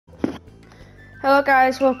Hello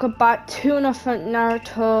guys, welcome back to another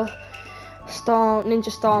Naruto Ninja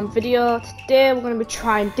Storm video. Today we're going to be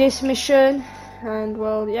trying this mission, and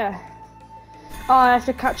well, yeah. Oh, I have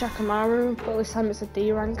to catch Akamaru, but this time it's a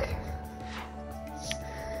D rank.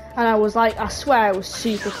 And I swear I was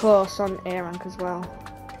super close on A rank as well.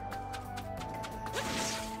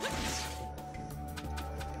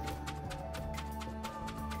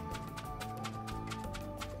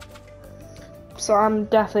 So I'm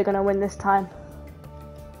definitely going to win this time.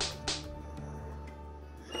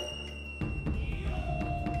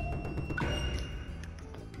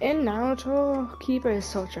 In Naruto, Kiba is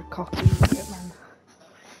such a cocky man.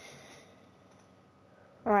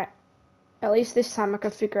 Alright, at least this time I can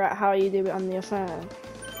figure out how you do it on the other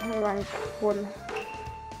rank 1.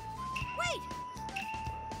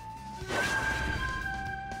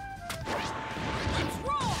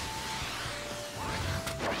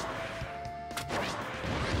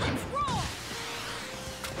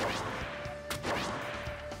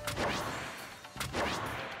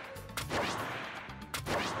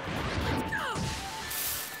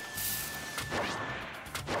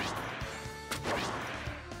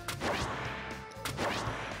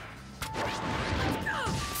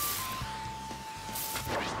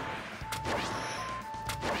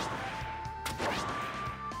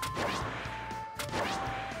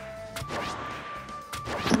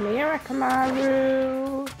 Come here,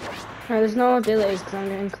 Akamaru. No, there's no abilities because I'm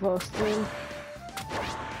getting close to him.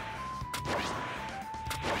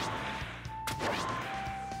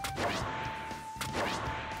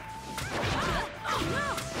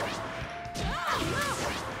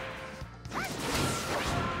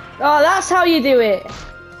 Oh, that's how you do it.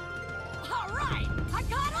 All right, I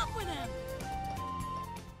caught up with him.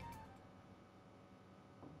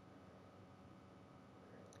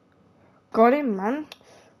 Got him, man.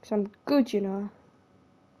 Cause I'm good, you know.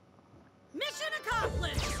 Mission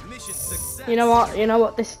accomplished. Mission success. You know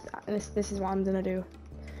what? This is what I'm gonna do.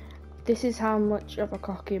 This is how much of a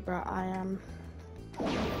cocky brat I am.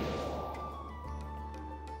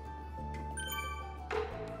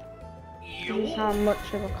 This is how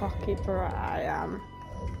much of a cocky brat I am.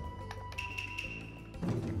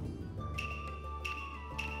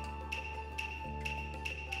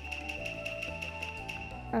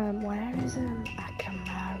 Where is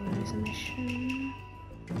Akamaru's mission?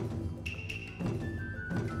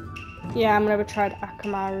 Yeah, I'm gonna try the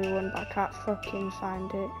Akamaru one, but I can't fucking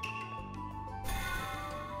find it.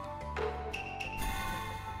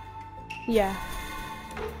 Yeah.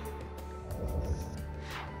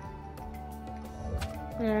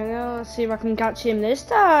 There we go, let's see if I can catch him this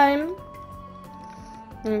time.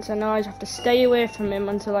 And so now I just have to stay away from him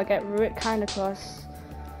until I get kind of close.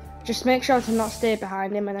 Just make sure to not stay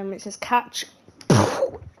behind him, and then when it says catch,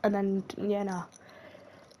 and then, yeah, no.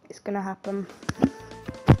 It's gonna happen.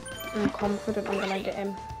 I'm confident I'm gonna get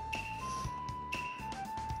him.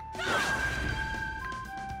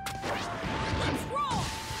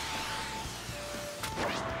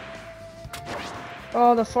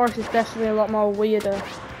 Oh, the force is definitely a lot more weirder.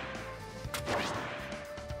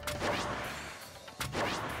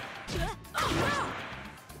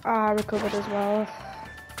 Ah, I recovered as well.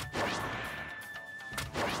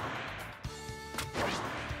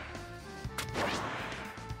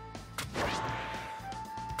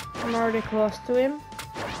 I'm already close to him.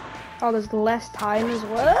 Oh, there's less time as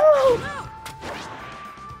well. Oh,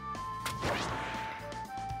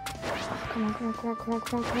 come on, come on, come on, come on,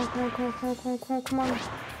 come on, come on, come on, come on, come on, come on, come on, come on.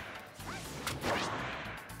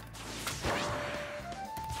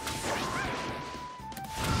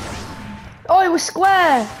 Oh, it was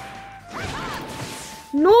square.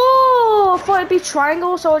 No, I thought it'd be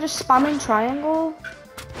triangle, so I was just spamming triangle.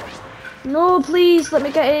 No, please, let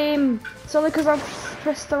me get him. It's only because I've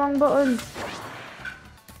pressed the wrong button.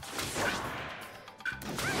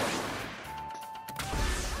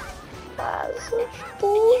 That's such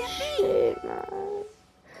bullshit, man.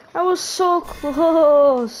 I was so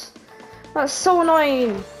close. That's so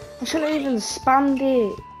annoying. I shouldn't have even spammed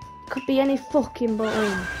it. Could be any fucking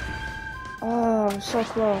button. Oh, I'm so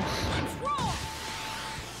close.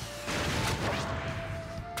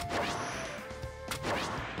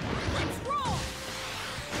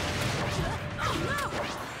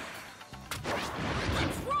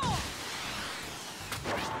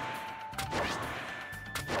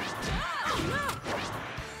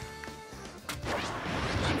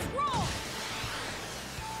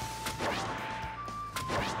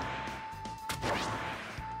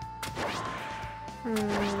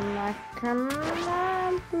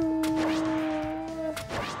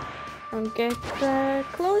 I'll get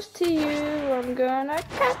close to you. I'm gonna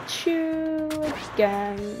catch you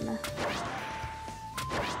again.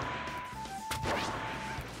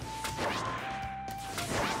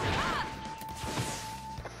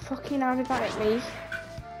 fucking how did that hit me?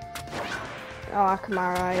 Oh,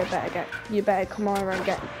 Kamara, you better come over and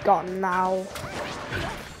get got now.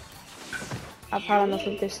 I've had enough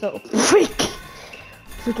of this little prick.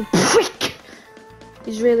 Little prick.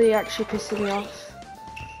 He's really actually pissing me off.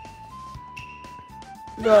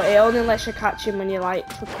 Bro, it only lets you catch him when you're like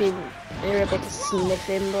fucking, you're able to sniff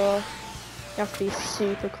him, bro. You have to be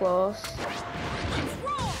super close.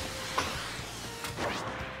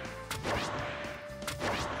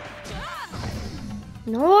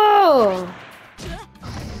 No!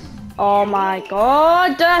 Oh my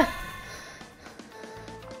god! I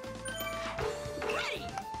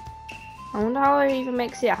wonder how it even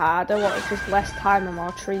makes it harder. What, it's just less time and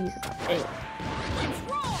more trees? That's it.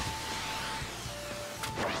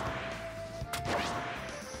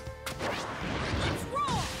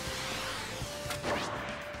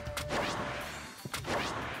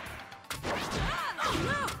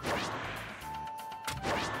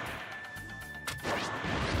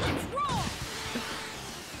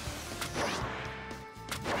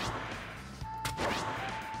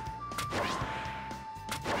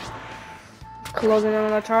 Closing in on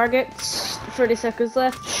the targets. 30 seconds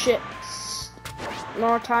left. Shit.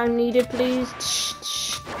 More time needed, please.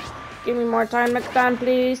 Give me more time next time,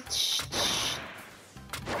 please.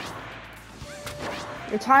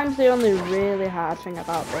 The time's the only really hard thing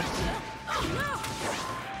about this.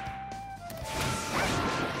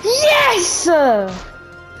 Yes!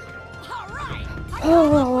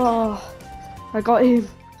 Oh, I got him.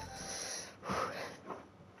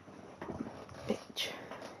 Bitch.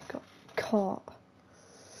 Got caught.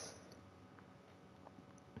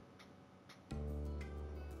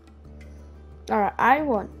 Alright, I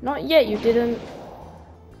won. Not yet, you didn't.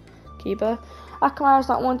 Keeper. Akamaru's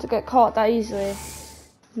not one to get caught that easily.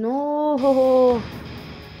 No. Oh,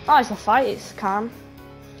 it's a fight, it's calm.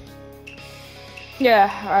 Yeah,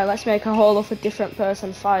 alright, let's make a whole of a different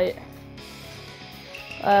person fight.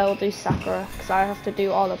 We'll do Sakura, because I have to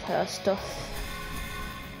do all of her stuff.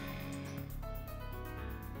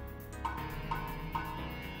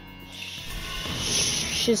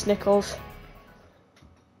 She's Nichols.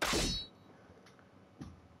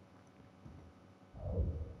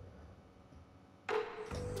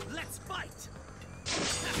 Let's fight.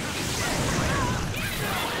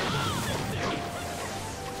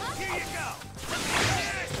 Here you go.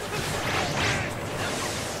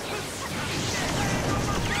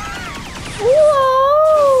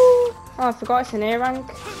 Whoa! Oh, I forgot it's an A rank.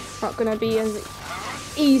 Not gonna be as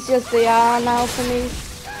easy as they are now for me.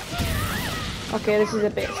 Okay, this is a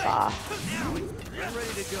bit far. I'm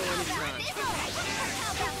ready to go anytime.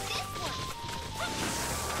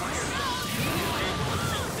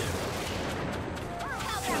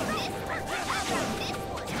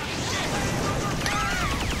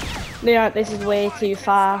 Yeah, this is way too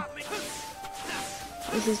far.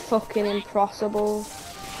 This is fucking impossible.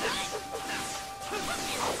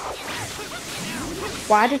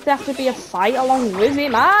 Why does there have to be a fight along with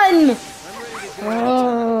him, man?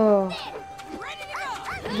 Oh.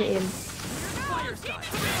 Hit him.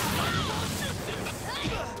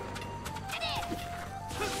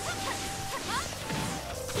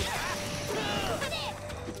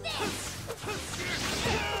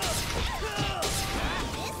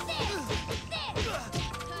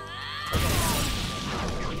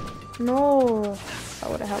 No, that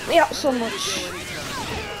would have helped me out so much.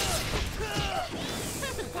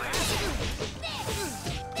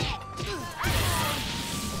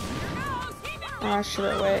 I should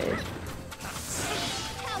have waited.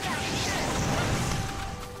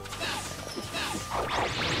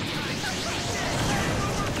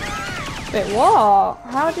 Wait, what?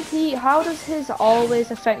 How does his always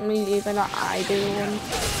affect me even though I do one?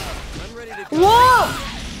 What?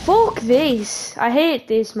 Fuck this. I hate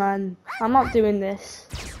this, man. I'm not doing this.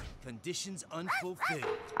 Conditions unfulfilled.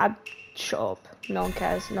 Shut up. No one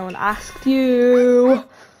cares. No one asked you.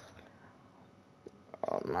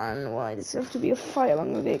 Oh man, why does there have to be a fight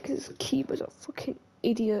along with it? Because Keeper's a fucking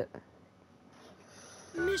idiot.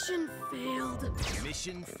 Mission failed.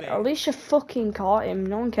 Mission failed. At least you fucking caught him.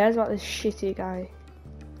 No one cares about this shitty guy.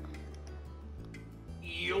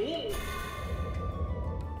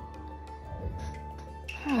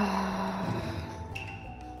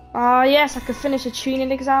 Ah, yes, I could finish the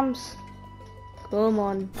tuning exams. Come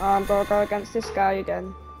on. I'm gonna go against this guy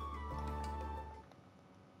again.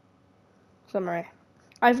 Summary.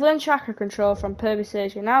 I've learned chakra control from Pervy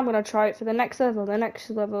Sage, and now I'm going to try it for the next level. The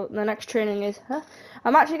next training is,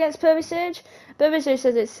 I'm actually against Pervy Sage. Pervy Sage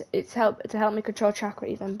says it's to help me control chakra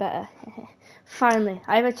even better. Finally,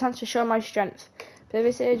 I have a chance to show my strength.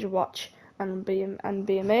 Pervy Sage, watch and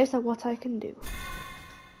be amazed at what I can do.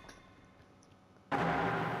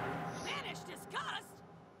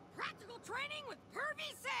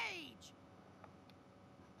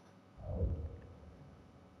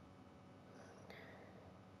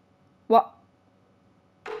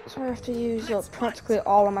 So I have to use up practically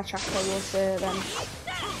all of my chakra, we'll say then.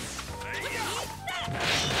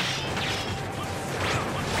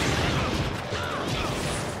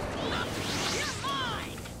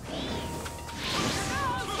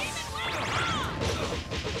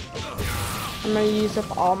 I'm gonna use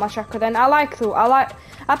up all my chakra then. I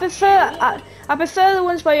prefer the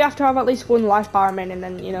ones where you have to have at least one life bar remaining, and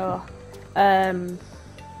then, you know,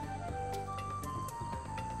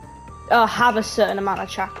 have a certain amount of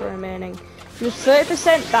chakra remaining. With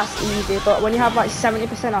 30%, that's easy, but when you have like 70%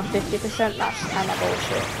 or 50%, that's kind of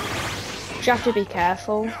bullshit. You have to be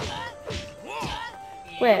careful.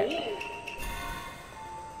 Wait.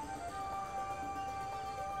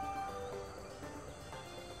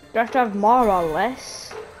 Do I have to have more or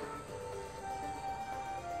less?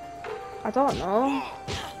 I don't know.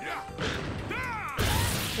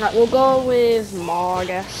 Right, we'll go with more, I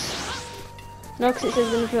guess. No, because it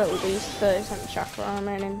says when you put at least 30% chakra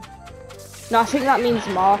remaining. No, I think that means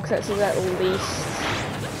more, because it says at least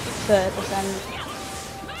 30%.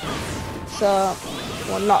 So,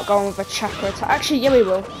 we're not going with a chakra attack. Actually, yeah, we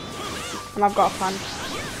will. And I've got a plan.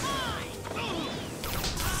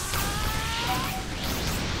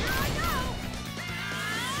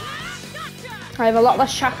 I have a lot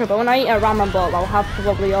less chakra, but when I eat a ramen bowl, I'll have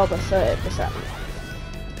probably over 30%.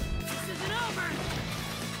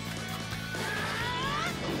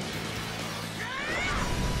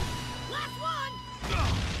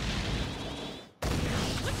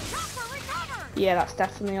 Yeah, that's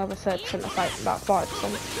definitely over 30%, that's like about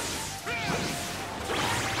 40%.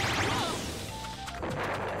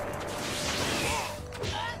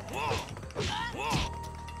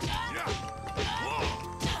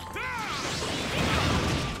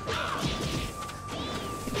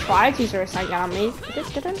 Tried to use a Rasengan on me, but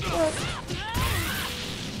it didn't work.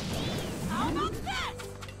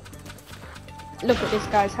 Look at this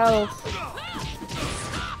guy's health.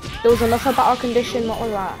 There was another battle condition, what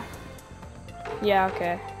was that? Yeah,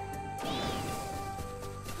 okay.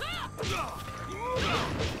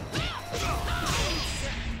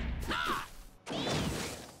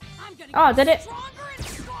 Oh, did it?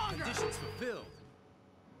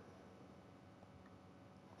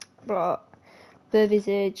 Bro, the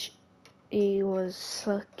visage, he was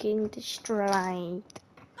fucking destroyed. I'm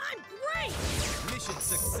great. Mission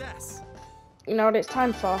success. You know what it's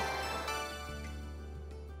time for?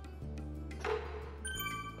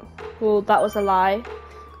 Well, that was a lie,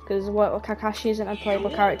 because what Kakashi isn't a playable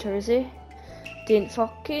character, is he? Didn't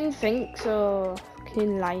fucking think so.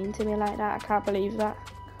 Fucking lying to me like that. I can't believe that.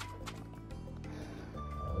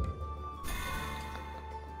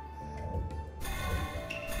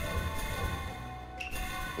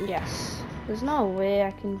 Yes, there's no way I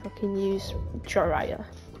can fucking use Jiraiya.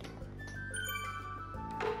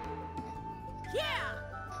 Yeah.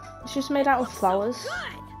 It's just made out of flowers.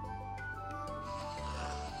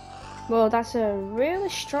 Well, that's a really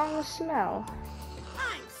strong smell.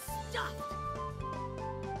 I'm stuffed.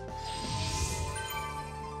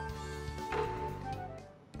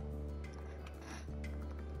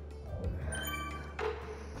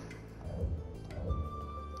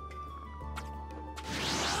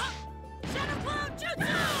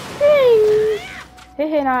 Hey,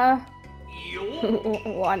 hey, Nara.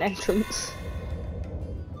 What an entrance.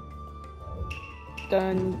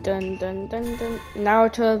 Dun dun dun dun dun.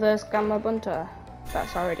 Naruto vs Gamma Bunter.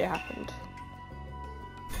 That's already happened.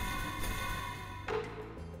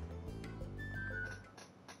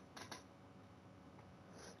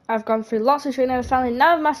 I've gone through lots of training and finally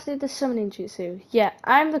now I've mastered the summoning jutsu. Yeah,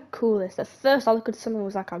 I'm the coolest. At first all I could summon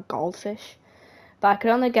was like a goldfish, but I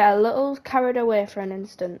could only get a little carried away for an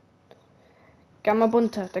instant. Gamma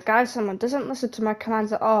Bunter, the guy summoned, doesn't listen to my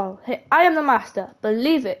commands at all. Hey, I am the master.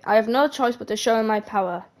 Believe it. I have no choice but to show him my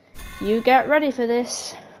power. You get ready for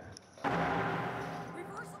this.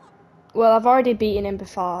 Well, I've already beaten him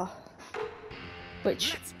before.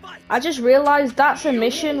 Which, I just realised that's a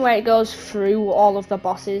mission where it goes through all of the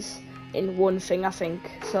bosses in one thing, I think.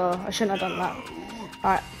 So, I shouldn't have done that.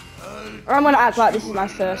 Alright. Or I'm going to act like this is my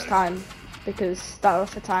first time. Because that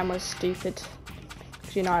other time was stupid.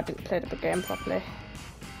 You know, I didn't play the game properly.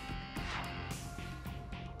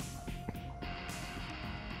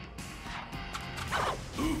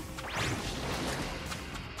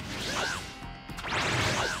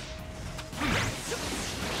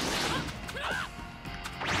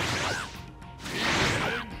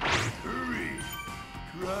 Hurry!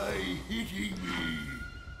 Try hitting me!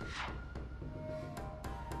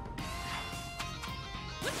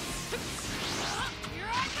 Here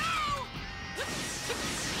I go!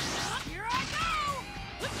 Here I go!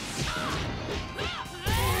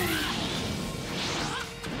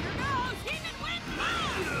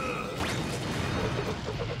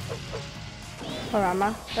 Where am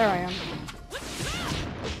I? There I am.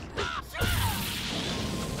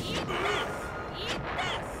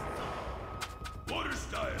 Water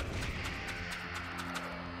style.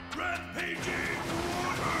 Rampaging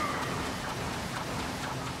water.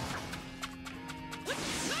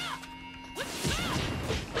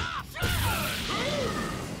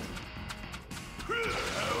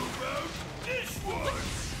 How about this one?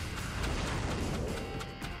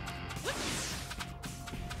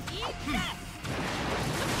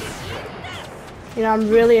 You know, I'm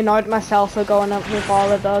really annoyed at myself for going up with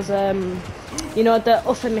all of those, you know, the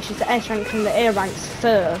upper missions, the S ranks and the A ranks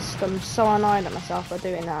first. I'm so annoyed at myself for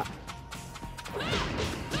doing that.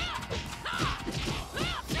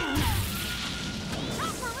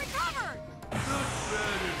 Chopper recovered!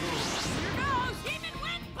 Here goes Demon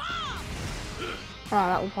Wind Bomb! Oh,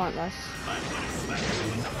 that was pointless.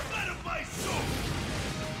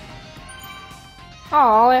 Oh,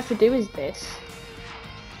 all I have to do is this.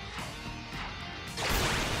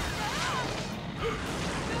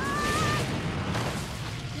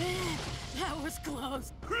 That was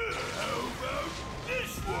close. How about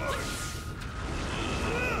this one?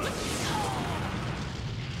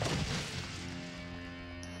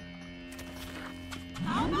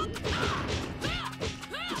 How about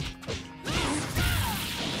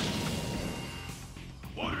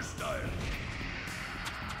Water style.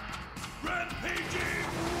 Rampaging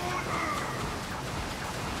water.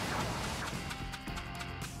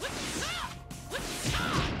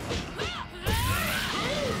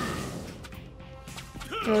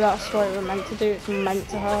 No, that's what we're meant to do. It's meant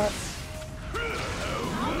to hurt.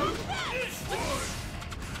 This one.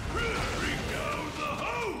 Bring down the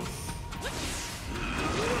house.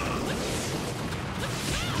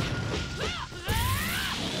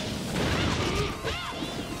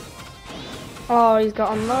 Oh, he's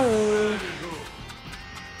got a move.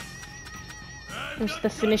 It's the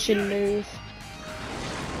finishing move.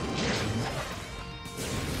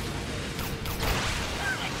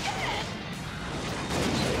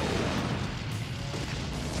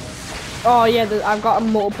 Oh yeah, I've got a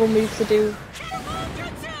multiple move to do.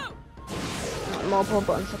 Multiple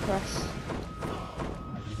buttons to press.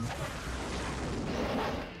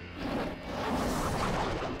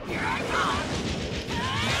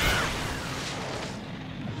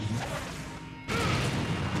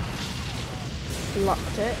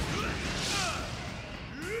 Locked it.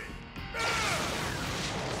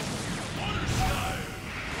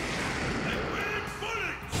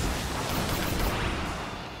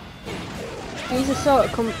 These are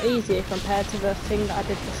sort of easier compared to the thing that I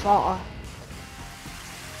did before.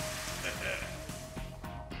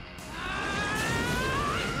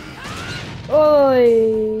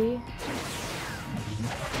 Oi!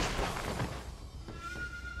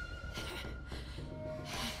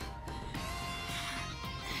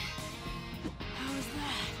 How was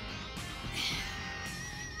that?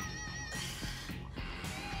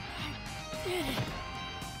 I did it.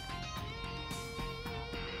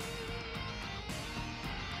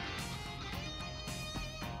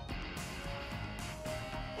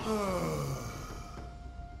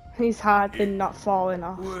 He's hardly not falling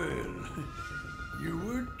off. Well, you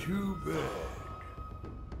weren't too bad.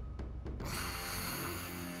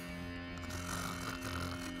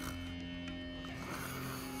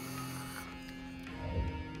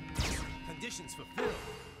 Conditions fulfilled.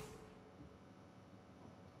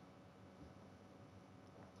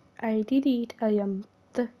 I did it. I am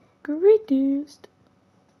the greatest.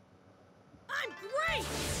 I'm great!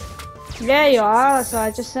 Yeah, you are. That's what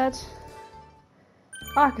I just said.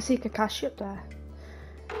 Oh, I can see Kakashi up there.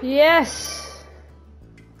 Yes!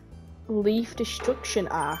 Leaf Destruction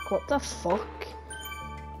Arc. What the fuck?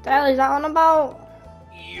 The hell is that on about?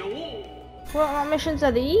 What missions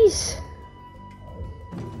are these?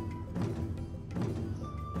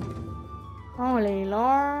 Holy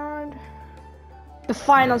Lord. The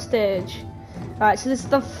final stage. Alright, so this is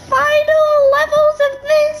the final levels of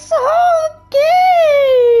this whole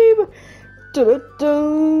game!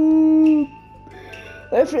 Da-da-da.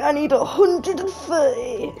 I need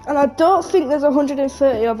 130, and I don't think there's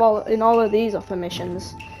 130 of in all of these upper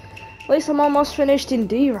missions. At least I'm almost finished in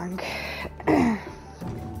D rank. I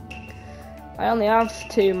only have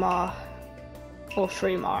 2 more, or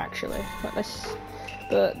 3 more actually. But this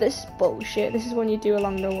is bullshit. This is one you do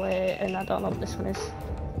along the way, and I don't know what this one is.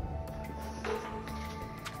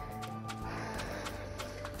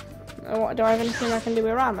 Do I have anything I can do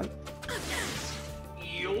with ramen?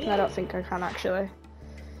 I don't think I can actually.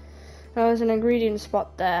 There's an ingredient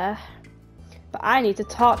spot there, but I need to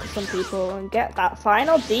talk to some people and get that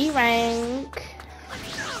final D rank.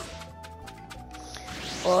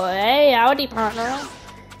 Oh, hey, howdy, partner.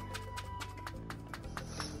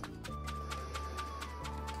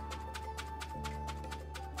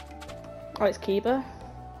 Oh, it's Kiba.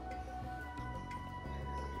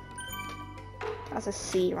 That's a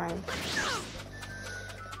C rank.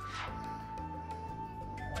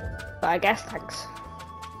 But I guess thanks.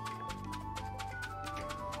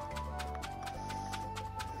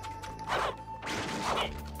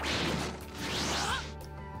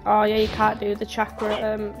 Oh yeah, you can't do the chakra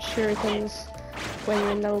shurikens when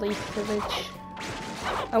you're in the Leaf Village.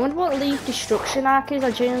 I wonder what Leaf Destruction arc is. I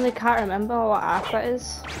genuinely can't remember what arc that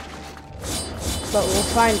is. But we'll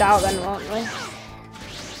find out then, won't we?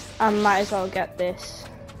 I might as well get this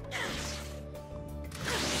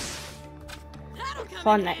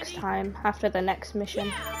for next time, after the next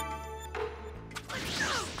mission.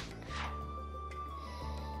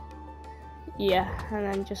 Yeah,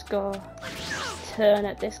 and then just go turn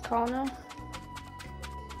at this corner.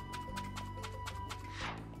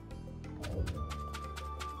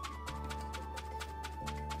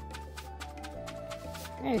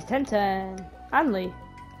 There's Tenten and Lee.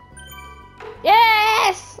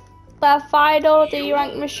 Yes! The final D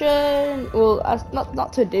rank mission. Well,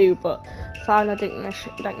 not to do, but final D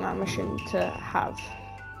rank mission to have.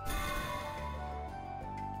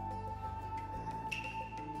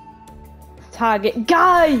 Target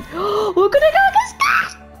Guy! We're gonna go against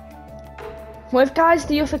Guy! What if Guy's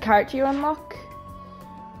the other character you unlock?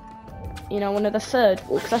 You know, one of the third.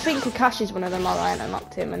 Well, because I think Kakashi's one of them, alright, I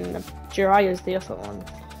unlocked him, and Jiraiya's the other one.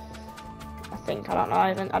 I think, I don't know,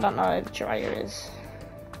 I don't know if Jiraiya is.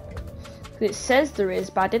 It says there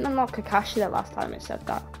is, but I didn't unlock Kakashi the last time it said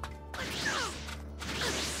that.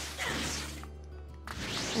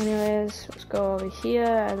 Anyways, let's go over here,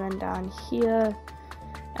 and then down here.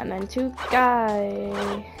 And then to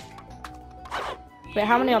Guy. Wait,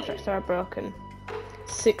 how many objects are broken?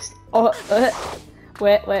 6. Oh,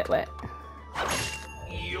 wait.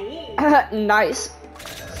 Nice.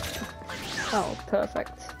 Oh,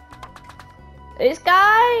 perfect. This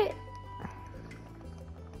guy.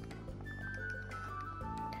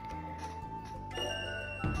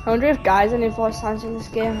 I wonder if Guy's any voice lines in this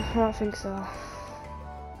game. I don't think so.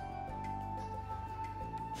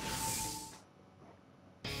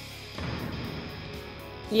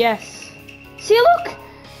 Yes. See, look!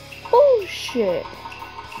 Oh, shit.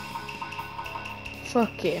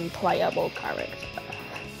 Fucking playable character.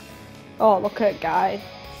 Oh, look at Guy.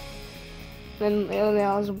 Then he only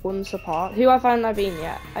has one support. Who haven't I been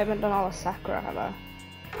yet? I haven't done all the Sakura, have I?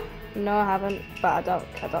 No, I haven't, but I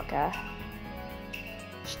don't care.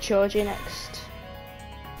 It's Choji next.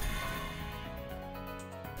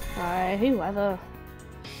 Alright, whoever.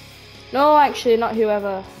 No, actually, not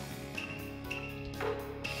whoever.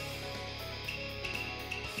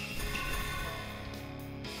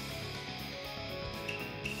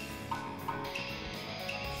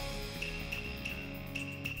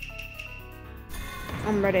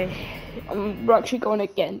 I'm ready. We're actually going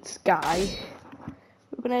against Guy.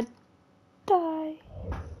 We're gonna die.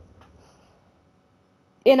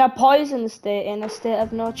 In a poison state, in a state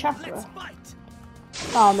of no chakra.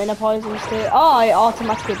 Oh, I'm in a poison state. Oh, I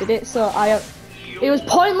automatically did it, so it was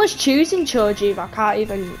pointless choosing Choji if I can't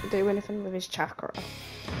even do anything with his chakra.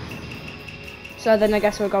 So then I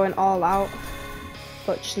guess we're going all out,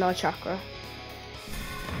 but just no chakra.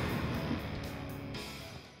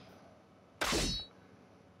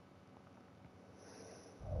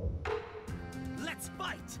 Let's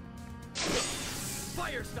fight!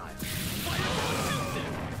 Fire style! Fire!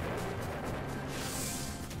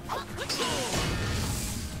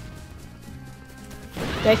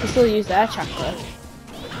 They can still use their chakra.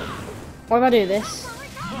 What if I do this?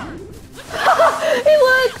 It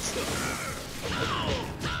worked!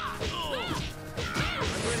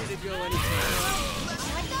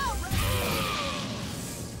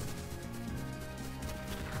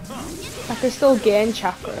 I can still gain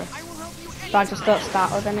chakra, but I just don't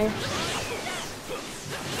start with any.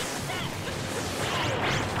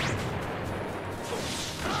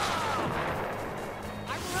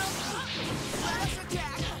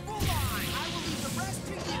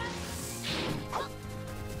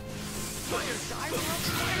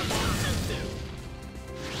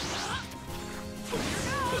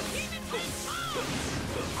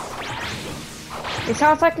 It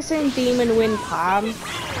sounds like it's in Demon Wind Palm.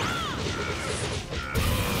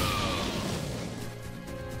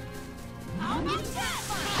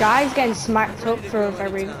 Guy's getting smacked up for a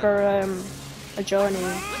journey.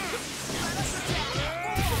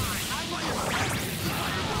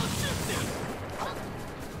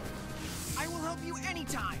 I will help you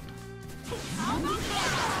anytime.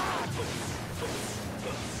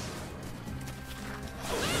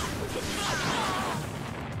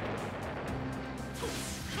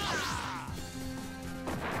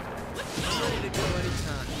 Ready to go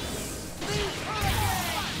anytime.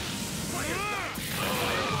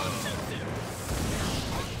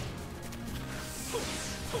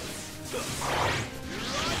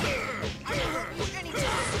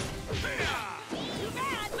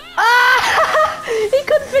 Ah! He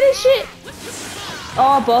couldn't finish it.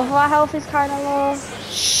 Oh, both of our health is kind of low.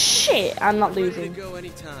 Shit, I'm not Ready to losing. go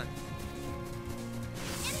anytime.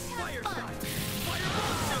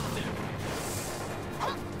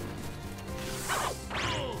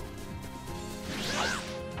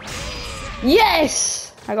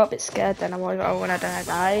 Yes! I got a bit scared then when I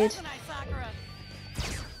died.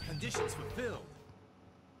 Conditions fulfilled.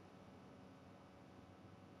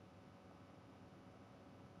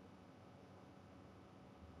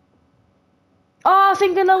 Oh, I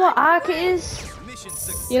think I know what arc it is. Mission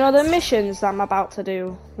success. You know the missions that I'm about to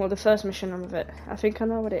do? Well, the first mission of it. I think I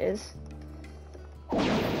know what it is.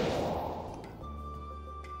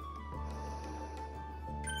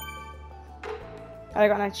 I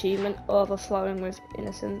got an achievement, overflowing with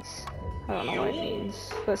innocence. I don't know what it means.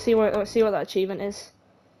 Let's see what that achievement is.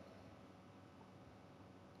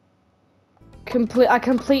 I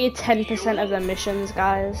completed 10% of the missions,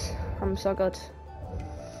 guys. I'm so good.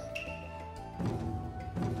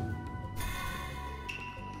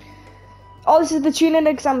 Oh, this is the tuning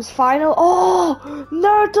exams final. Oh,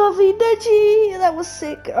 Naruto v Neji. That was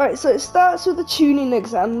sick. Alright, so it starts with the tuning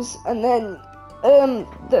exams, and then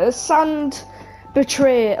the sand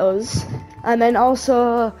betray us, and then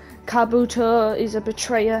also Kabuto is a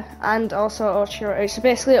betrayer, and also Ochiro. So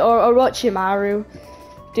basically, Orochimaru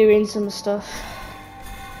doing some stuff.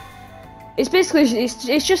 It's basically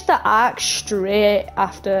it's just the arc straight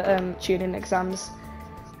after tuning exams,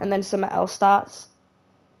 and then something else starts.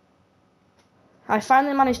 I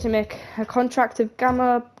finally managed to make a contract with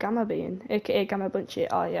Gamma Being, aka Gamma Bunchy.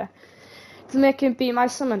 Oh yeah, to make him be my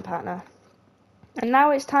summon partner. And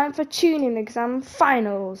now it's time for tuning exam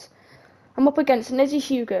finals. I'm up against Neji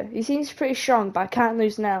Hyuga. He seems pretty strong, but I can't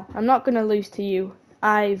lose now. I'm not gonna lose to you.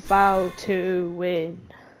 I vow to win.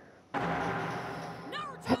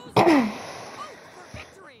 Naruto's vote for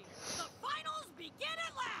victory. The finals begin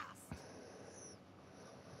at last.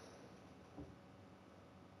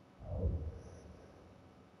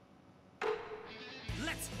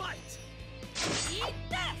 Let's fight. Eat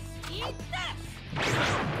this. Eat this.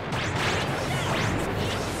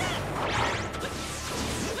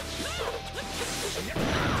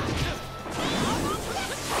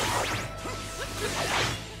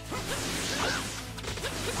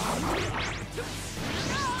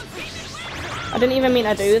 I didn't even mean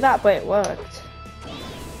to do that, but it worked.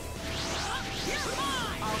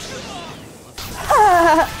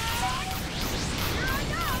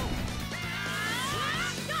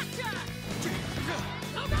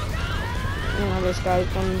 Oh, this guy's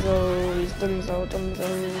Dunzo, he's Dunzo.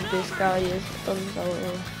 This guy is Dunzo.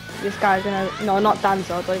 This guy's gonna, no, not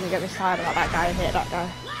Danzo, don't even get me started about that guy, I hate that guy.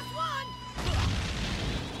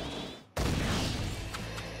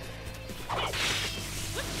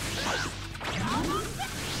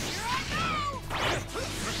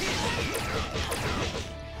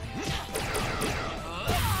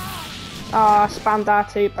 Ah, oh, spammed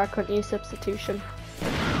R2, but I couldn't use substitution.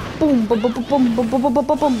 Boom, boom, boom, boom, boom, boom, boom, boom,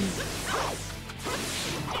 boom, boom.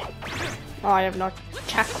 Oh, I have no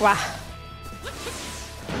chakra.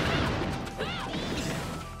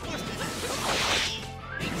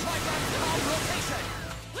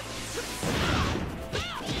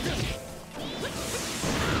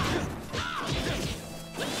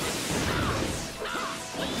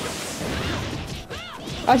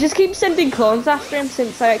 I just keep sending clones after him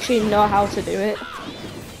since I actually know how to do it.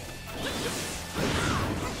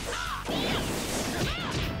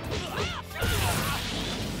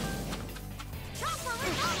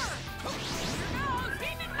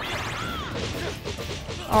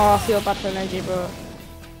 Oh, I feel bad for Neji, bro.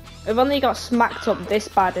 We've only got smacked up this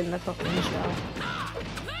bad in the fucking show.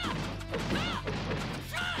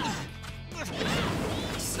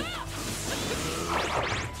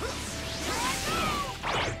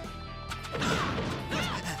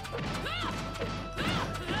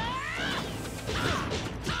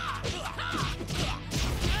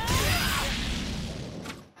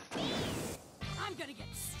 I'm gonna get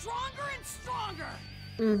stronger and stronger.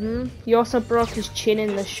 He also broke his chin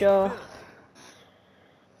in the show.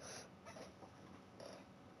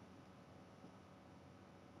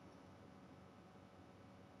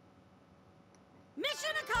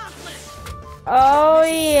 Mission accomplished. Oh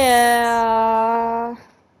yeah.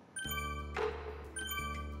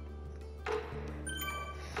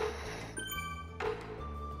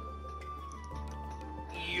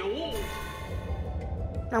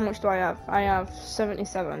 How much do I have? I have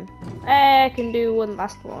 77. I can do one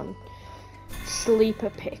last one. Sleeper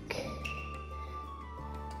pick.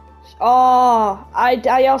 Oh,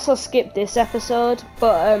 I also skipped this episode,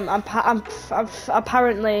 but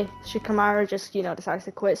apparently Shikamaru just decides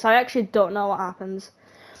to quit. So I actually don't know what happens.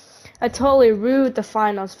 I totally ruined the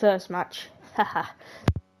finals first match. Haha.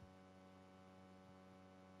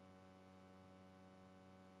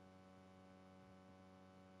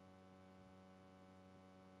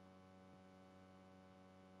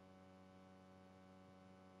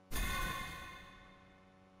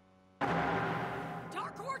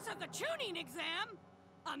 Of the tuning exam,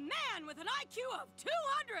 a man with an IQ of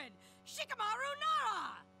 200, Shikamaru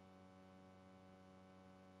Nara.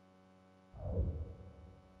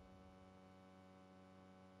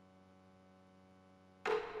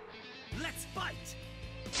 Let's fight.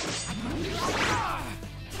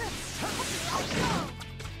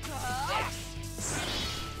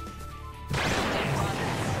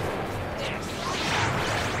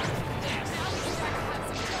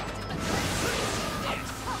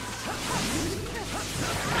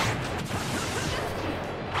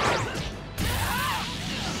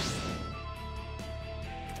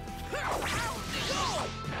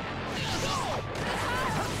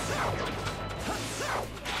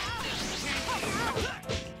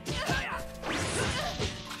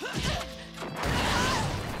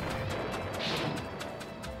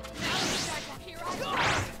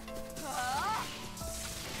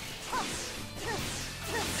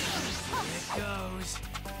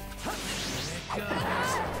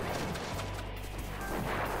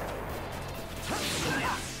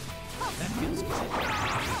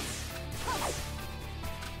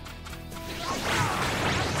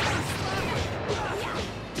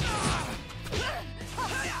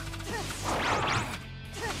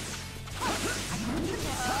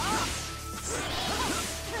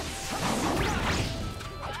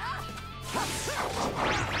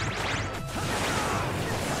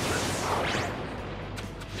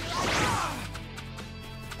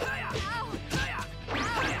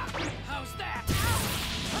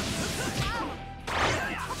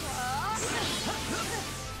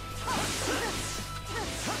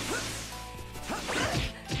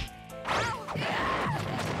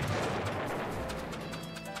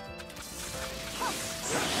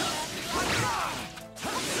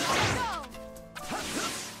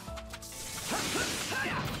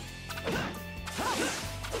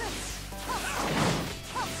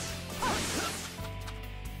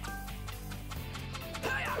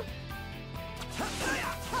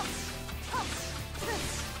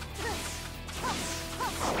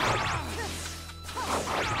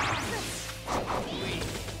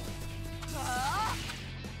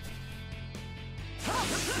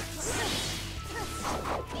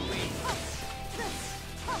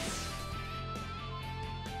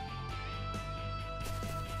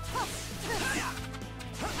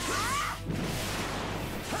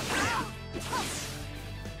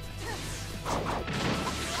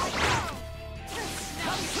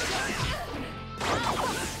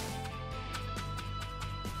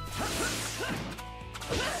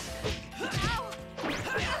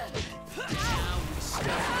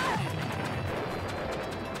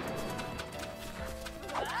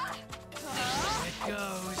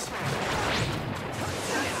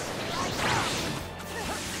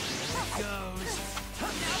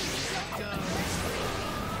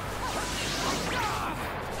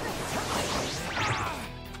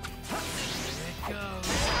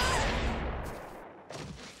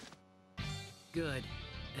 Good.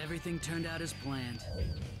 Everything turned out as planned.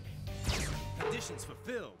 Conditions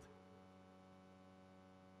fulfilled.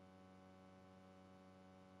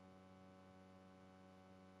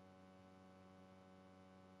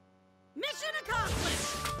 Mission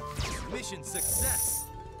accomplished! Mission success.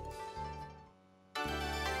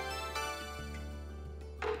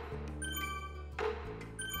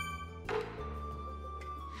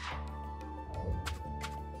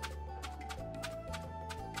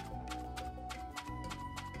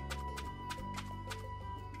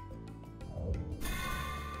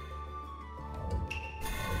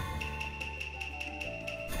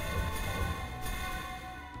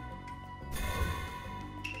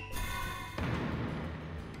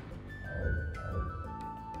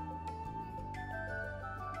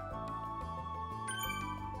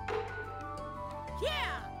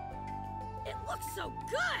 Yeah! It looks so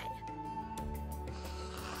good!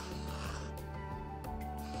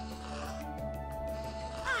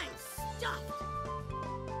 I'm stuffed!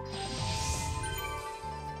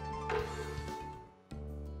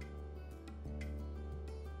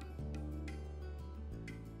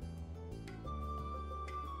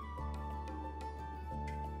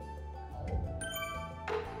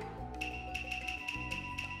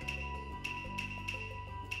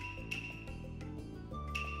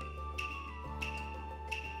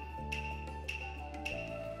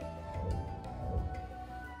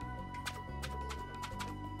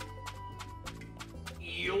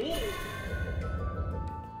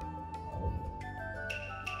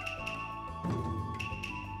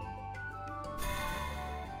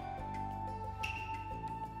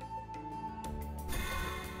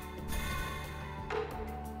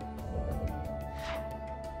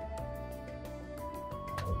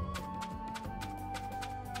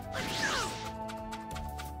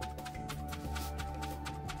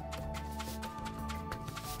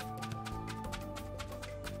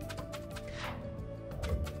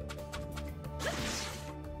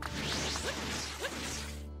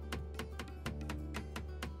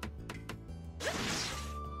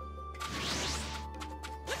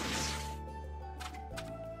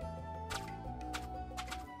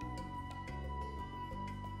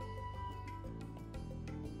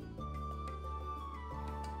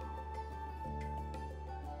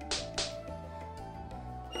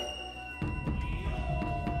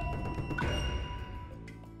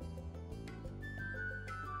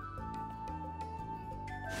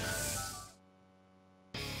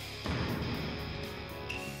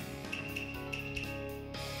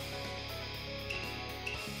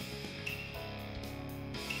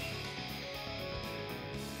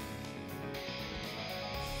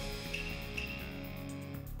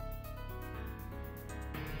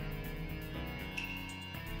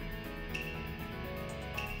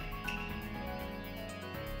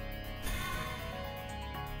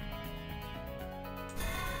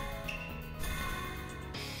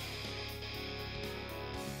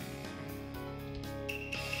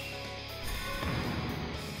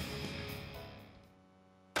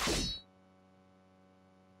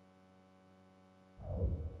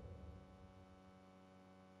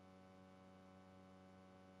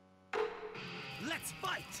 Let's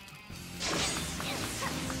fight!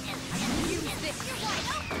 Use this. You're wide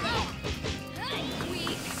open.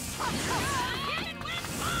 Weak. Get it with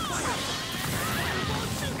power.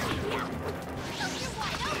 You're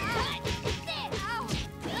wide open. Ow.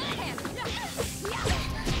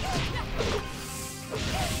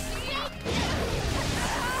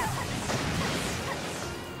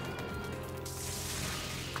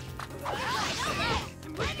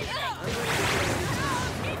 I'm ready to go.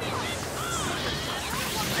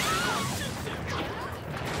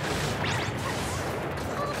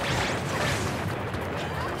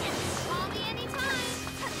 Call me anytime.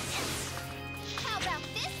 How about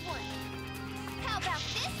this one? How about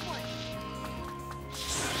this one?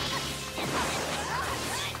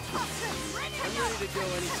 I'm ready to go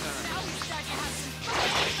anytime. Now we start to have some fun.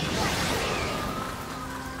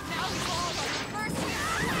 Now we fall on the first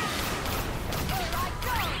round. Here I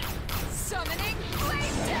go. Summoning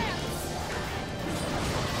Blade Dance.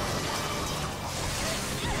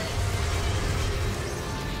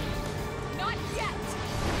 Not yet.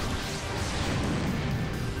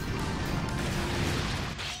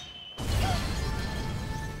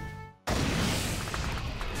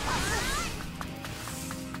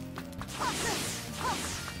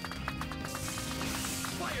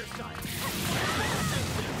 Fire style!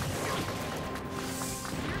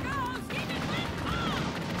 Here goes. Keep it with power.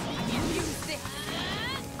 Use this.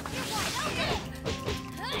 You're wide open.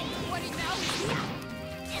 What do you now?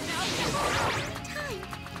 And now time.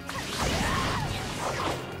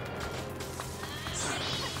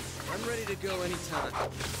 I'm ready to go anytime.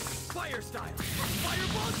 Fire style!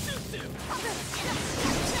 Fireball jutsu!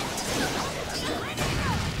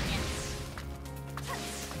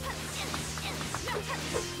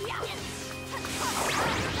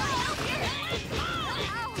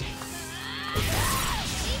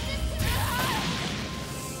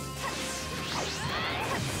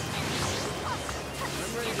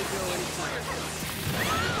 I'm ready to go anytime. I'm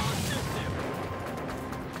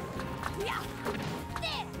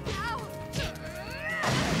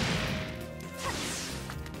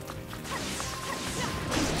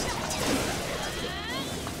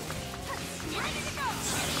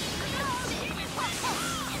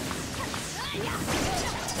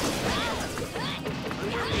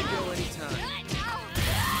ready to go anytime.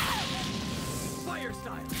 Fire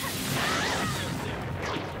style!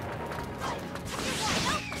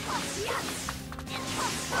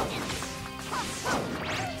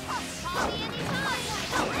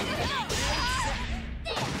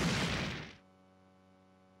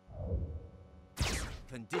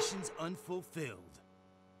 Conditions unfulfilled.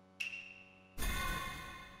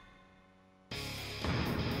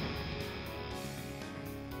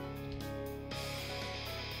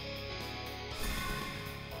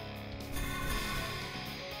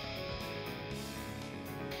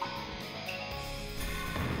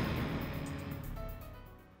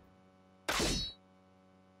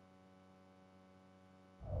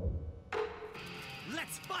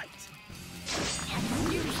 Let's fight!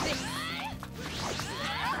 Use this.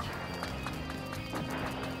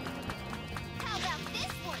 How about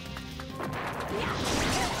this one?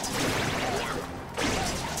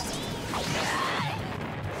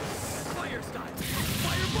 Fire style!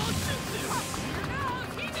 Fireball jutsu!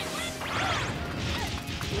 Keep it with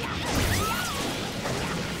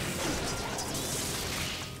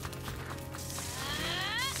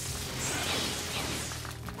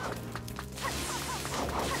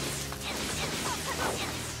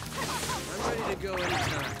I'm ready to go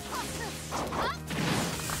anytime.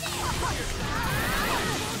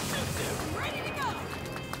 ready to go.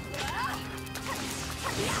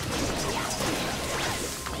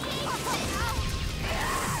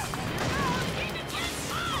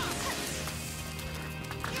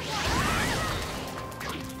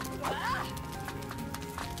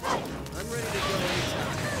 I'm ready to go anytime.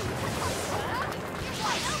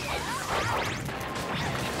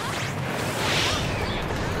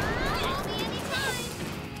 Call me anytime.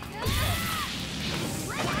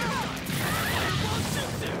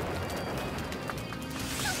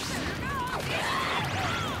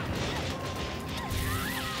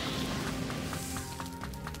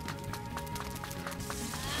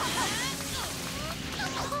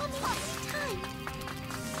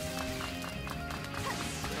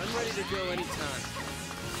 I'm ready to go anytime.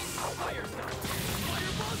 Fire style!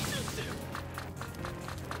 Fireball jutsu!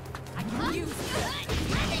 I can use I'm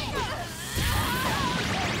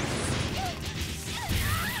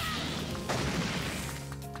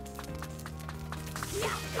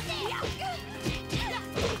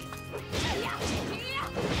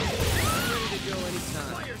ready to go anytime.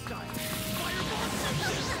 Fire style! Fireball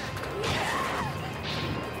jutsu!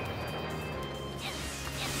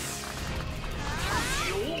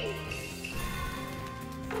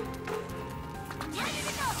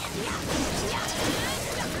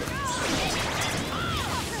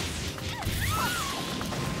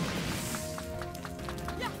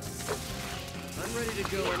 I'm ready to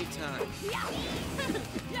go anytime.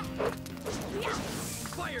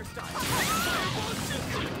 Fire style! Fireball shoot!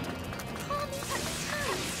 Call me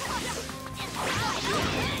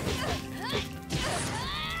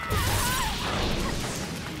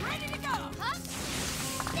ready to go! Huh?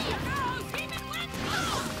 There goes Demon Wind!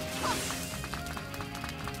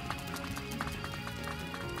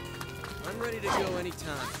 I'm ready to go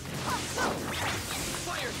anytime.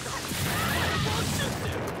 Fire style! Fireball shoot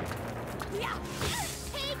them!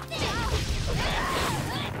 Take this!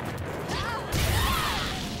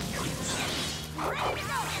 Ready to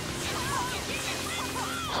go!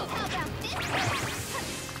 How about this?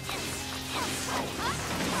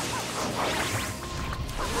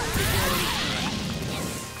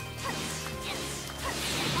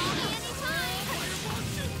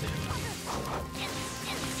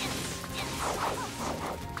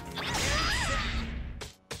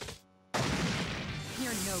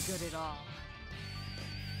 You're no good at all.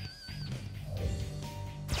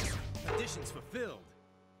 Conditions fulfilled.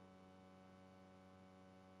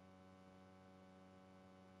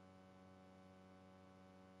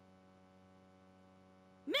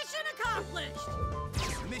 Mission accomplished!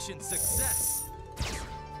 Mission success.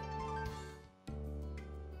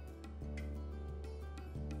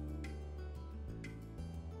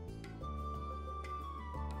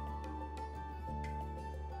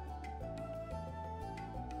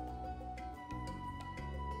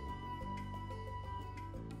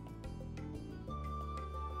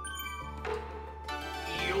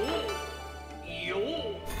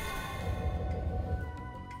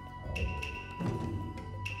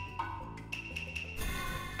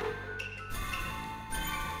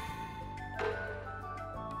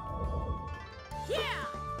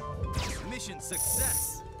 Mission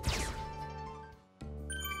success.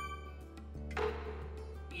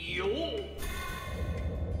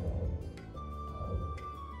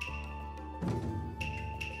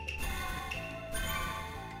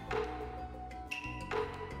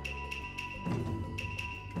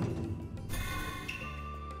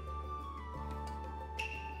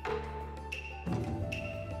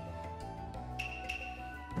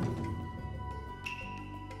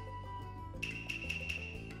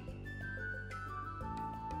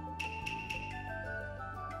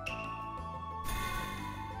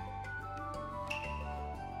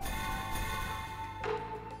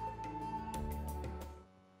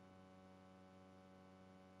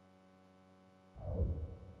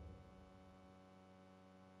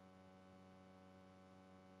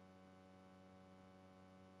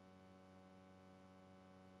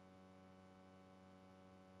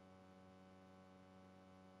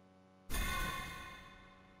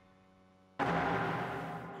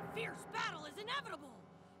 Fierce battle is inevitable!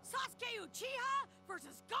 Sasuke Uchiha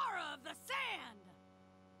versus Gaara of the Sand!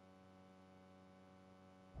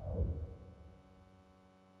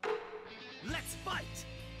 Let's fight!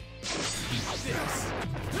 Fix!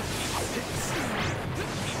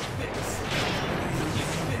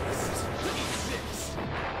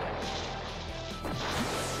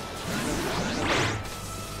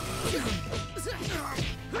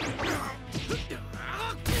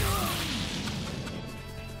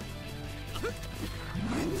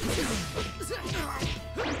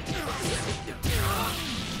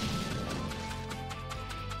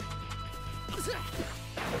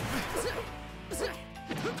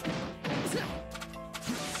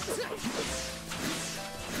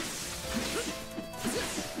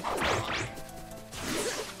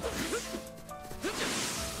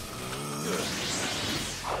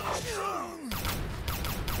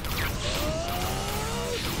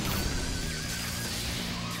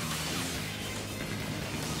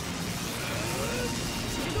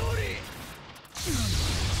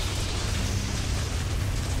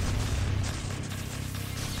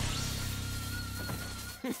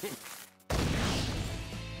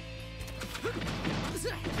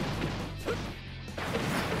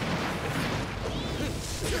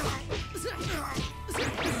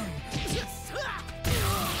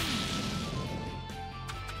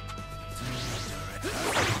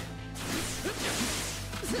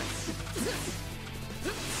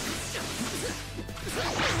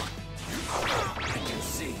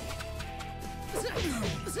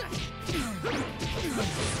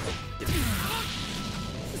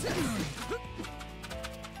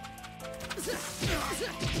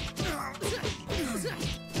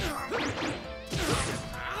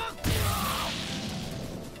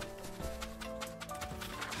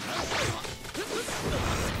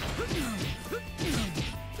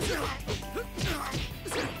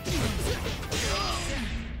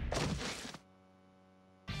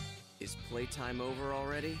 Is playtime over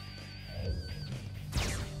already?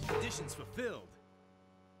 Conditions fulfilled.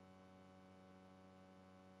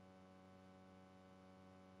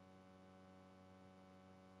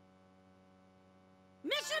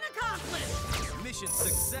 Mission accomplished! Mission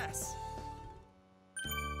success.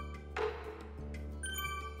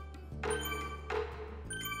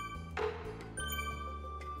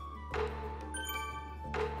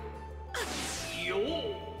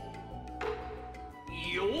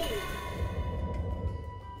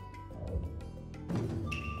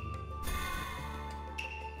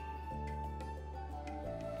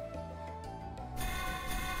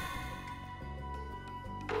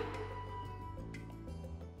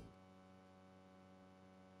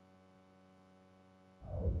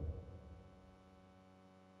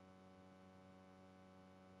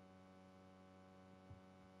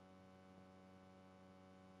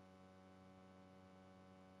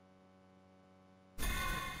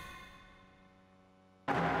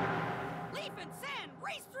 Leaf and Sand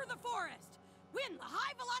race through the forest! Win the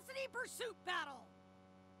high-velocity pursuit battle!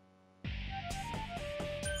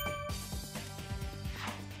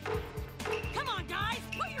 Come on, guys!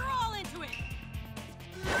 Put your all into it!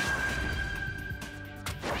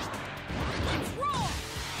 Let's roll!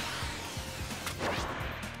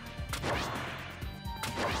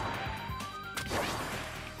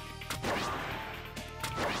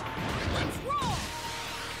 Let's roll!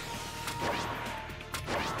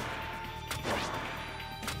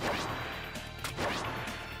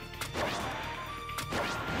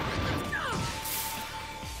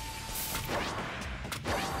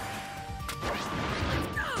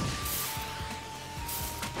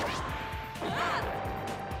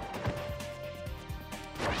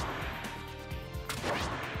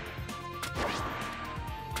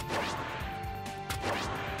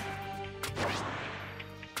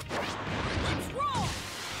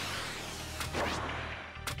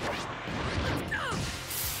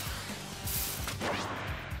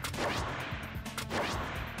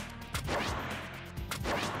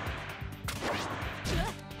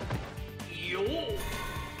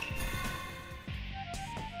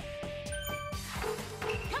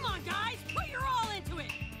 Come on, guys! Put your all into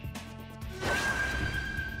it!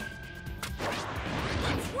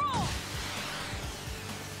 Let's roll!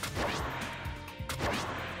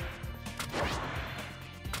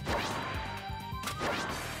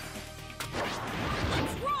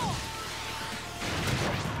 Let's roll!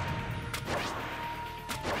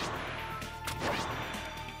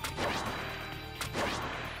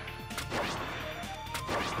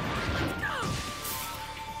 Let's go!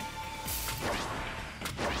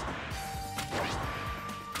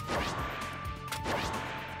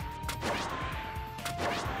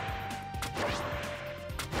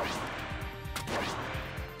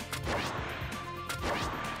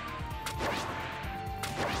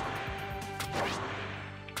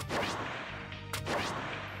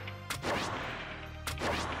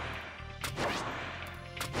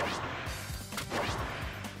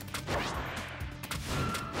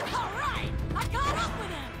 All right! I caught up with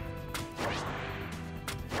him!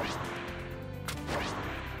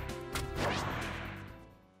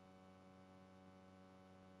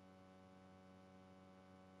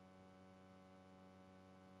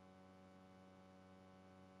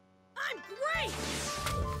 I'm great!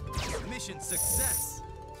 Mission success.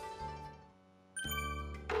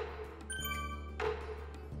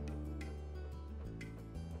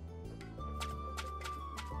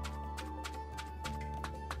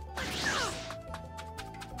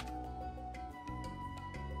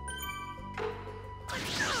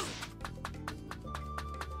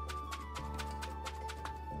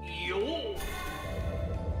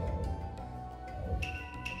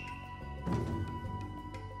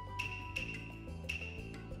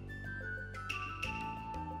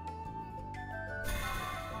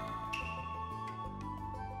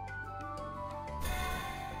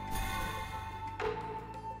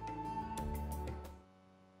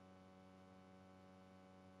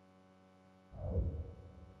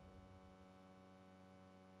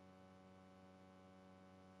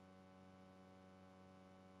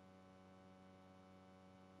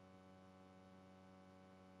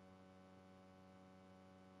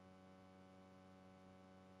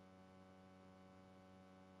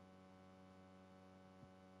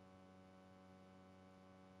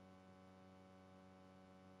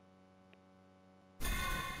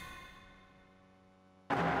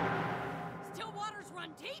 Still waters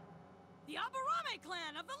run deep? The Aburame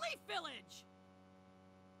clan of the Leaf Village!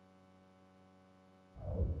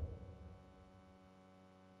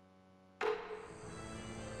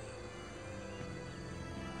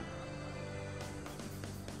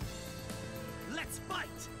 Let's fight!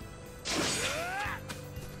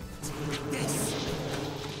 This.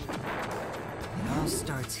 It all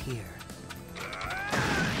starts here.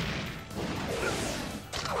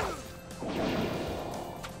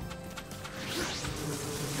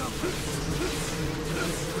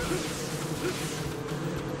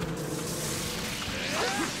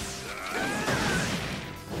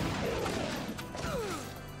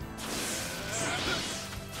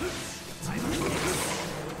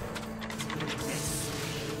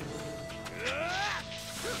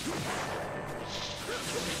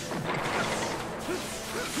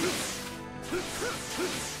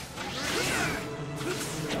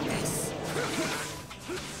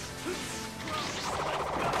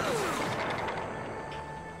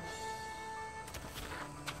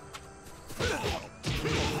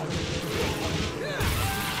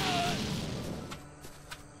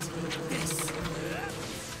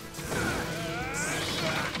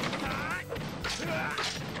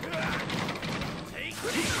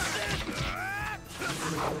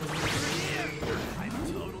 I'm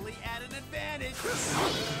totally at an advantage.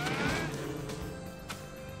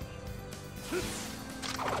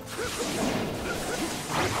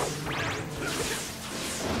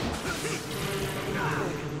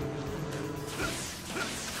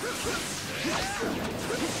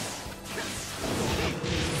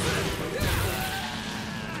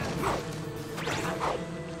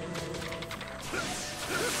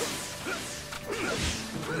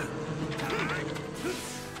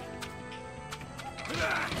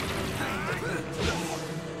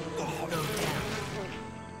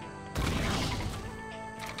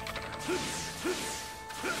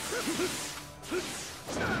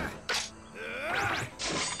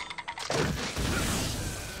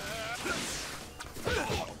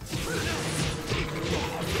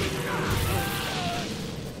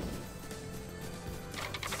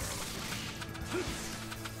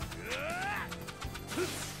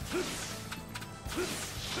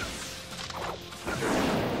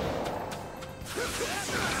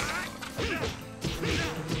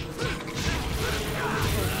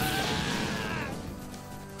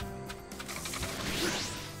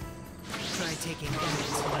 Try taking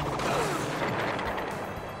that.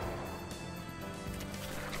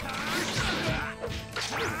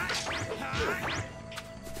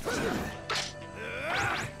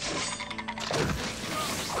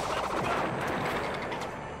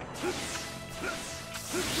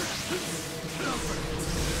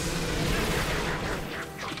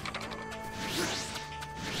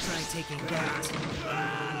 Try taking that.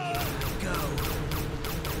 Here we go.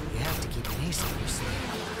 You have to keep an ace up your sleeve.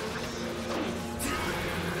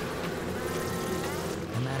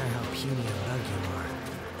 No matter how puny a bug you are,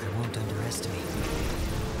 I won't underestimate you.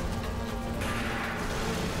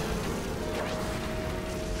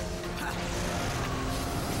 Ha!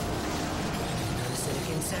 Acidic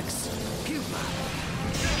insects, pupa!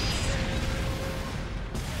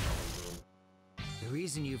 The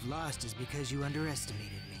reason you've lost is because you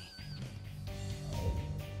underestimated me.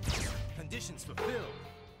 Conditions fulfilled.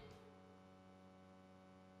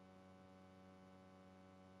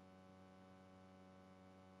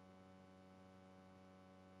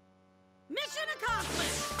 Mission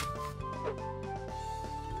accomplished!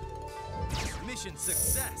 Mission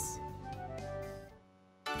success.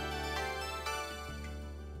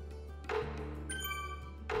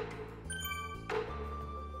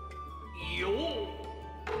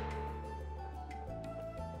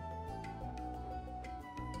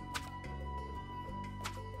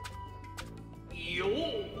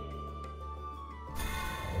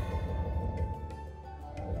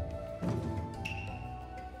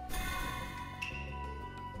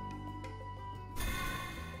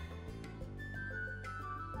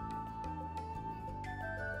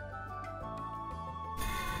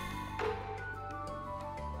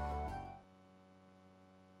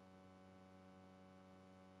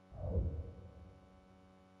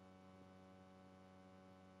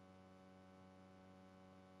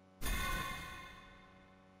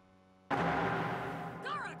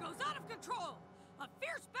 Control! A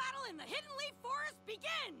fierce battle in the Hidden Leaf Forest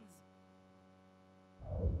begins!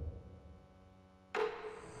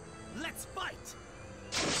 Let's fight!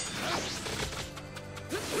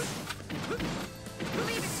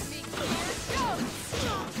 Leave it to me, kid. Go!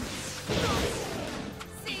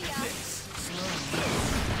 See ya! I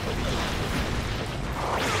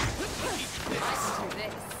can do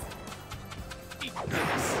this. Eat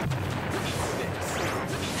this! Eat this!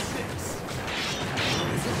 Eat this!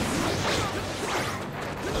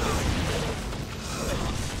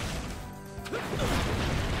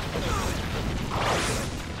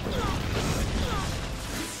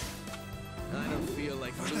 I don't feel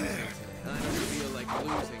like losing today. I don't feel like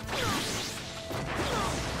losing today.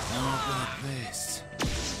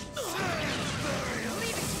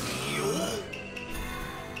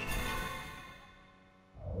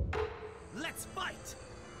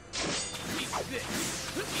 this.